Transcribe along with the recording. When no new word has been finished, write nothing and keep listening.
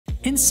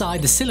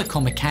inside the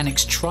Silicon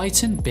Mechanics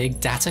Triton Big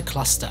Data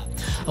Cluster,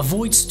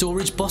 avoid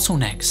storage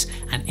bottlenecks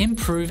and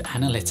improve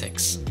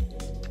analytics.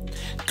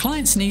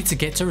 Clients need to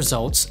get to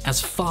results as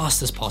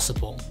fast as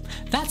possible.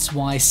 That's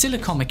why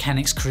Silicon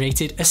Mechanics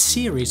created a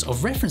series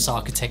of reference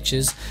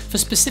architectures for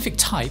specific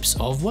types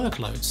of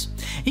workloads.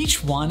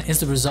 Each one is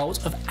the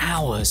result of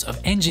hours of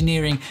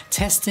engineering,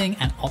 testing,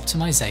 and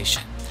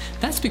optimization.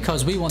 That's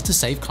because we want to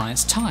save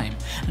clients time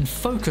and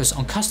focus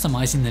on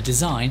customizing the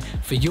design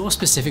for your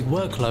specific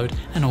workload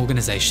and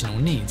organizational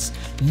needs,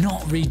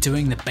 not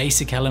redoing the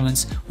basic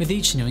elements with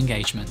each new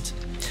engagement.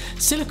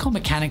 Silicon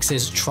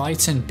Mechanics'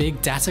 Triton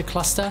Big Data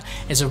Cluster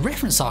is a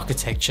reference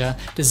architecture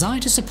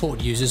designed to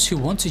support users who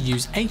want to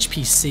use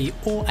HPC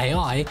or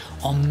AI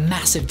on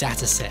massive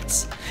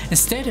datasets.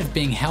 Instead of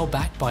being held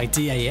back by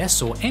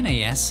DAS or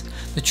NAS,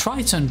 the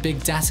Triton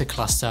Big Data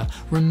Cluster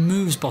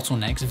removes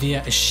bottlenecks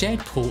via a shared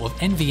pool of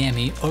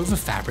NVMe over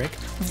Fabric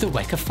with the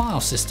Weka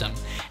file system,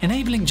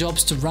 enabling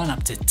jobs to run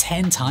up to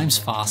 10 times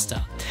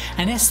faster.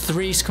 And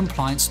S3's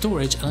compliant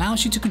storage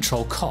allows you to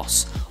control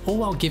costs, all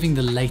while giving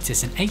the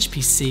latest in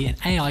HPC and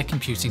AI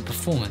computing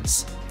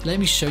performance. Let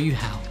me show you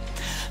how.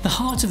 The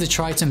heart of the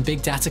Triton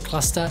Big Data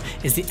Cluster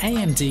is the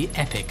AMD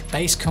EPYC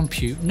base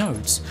compute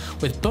nodes,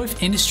 with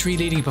both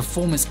industry-leading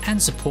performance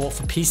and support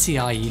for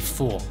PCIe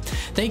 4.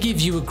 They give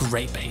you a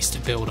great base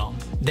to build on.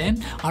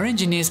 Then, our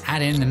engineers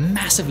add in the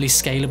massively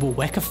scalable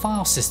Weka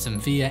file system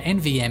via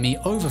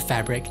NVMe over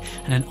Fabric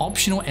and an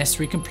optional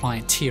S3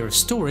 compliant tier of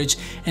storage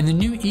in the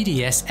new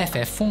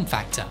EDS-FF form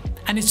factor.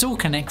 And it's all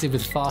connected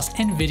with fast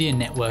NVIDIA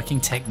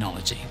networking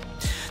technology.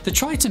 The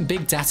Triton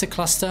Big Data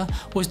Cluster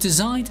was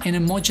designed in a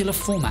modular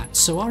format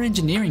so our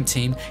engineering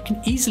team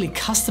can easily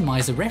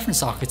customize the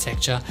reference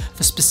architecture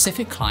for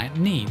specific client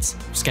needs.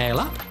 Scale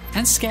up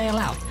and scale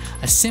out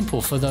are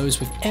simple for those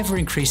with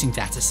ever-increasing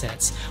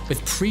datasets with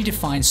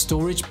predefined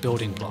storage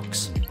building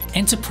blocks.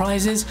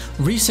 Enterprises,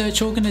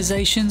 research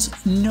organizations,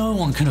 no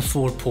one can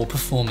afford poor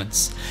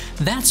performance.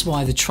 That's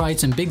why the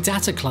Triton Big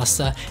Data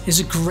Cluster is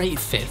a great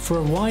fit for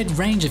a wide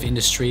range of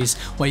industries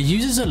where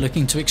users are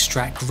looking to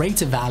extract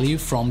greater value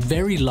from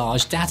very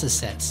large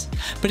datasets.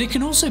 But it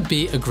can also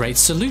be a great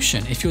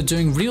solution if you're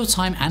doing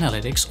real-time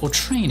analytics or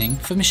training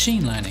for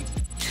machine learning.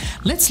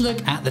 Let's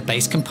look at the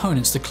base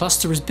components the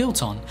cluster is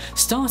built on,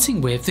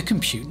 starting with the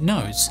compute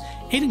nodes.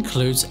 It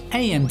includes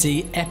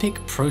AMD EPYC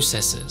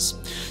processors,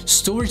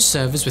 storage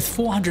servers with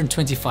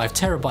 425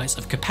 terabytes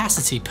of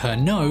capacity per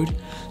node,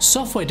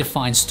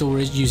 software-defined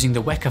storage using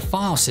the Weka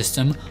file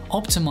system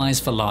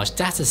optimized for large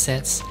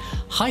datasets,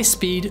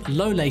 high-speed,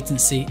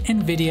 low-latency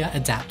NVIDIA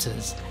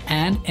adapters,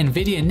 and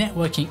NVIDIA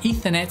networking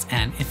Ethernet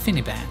and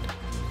InfiniBand.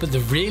 But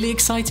the really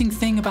exciting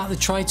thing about the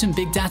Triton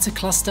Big Data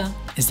Cluster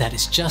is that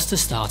it's just a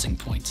starting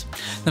point.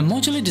 The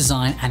modular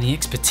design and the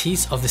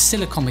expertise of the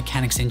Silicon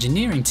Mechanics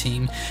engineering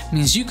team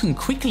means you can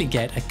quickly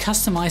get a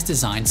customized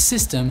design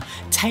system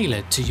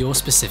tailored to your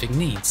specific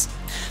needs.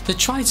 The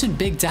Triton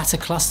Big Data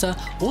Cluster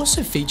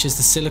also features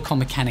the Silicon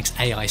Mechanics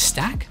AI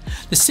stack,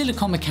 the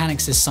Silicon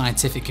Mechanics'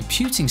 scientific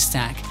computing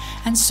stack,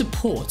 and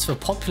support for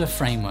popular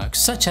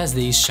frameworks such as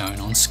these shown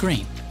on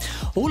screen,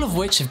 all of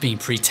which have been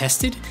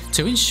pre-tested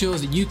to ensure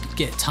that you can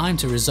get time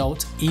to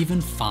result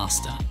even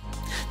faster.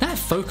 That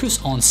focus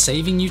on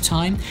saving you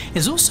time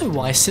is also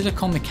why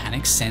Silicon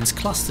Mechanics sends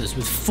clusters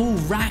with full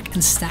rack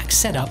and stack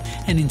setup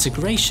and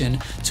integration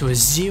to a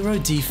zero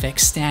defect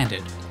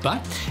standard.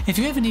 But if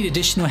you ever need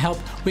additional help,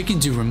 we can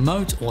do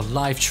remote or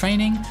live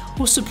training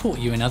or support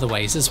you in other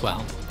ways as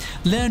well.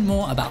 Learn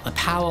more about the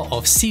power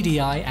of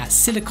CDI at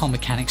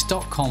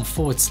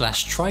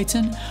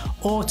siliconmechanics.com/Triton,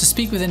 or to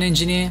speak with an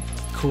engineer,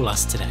 call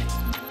us today.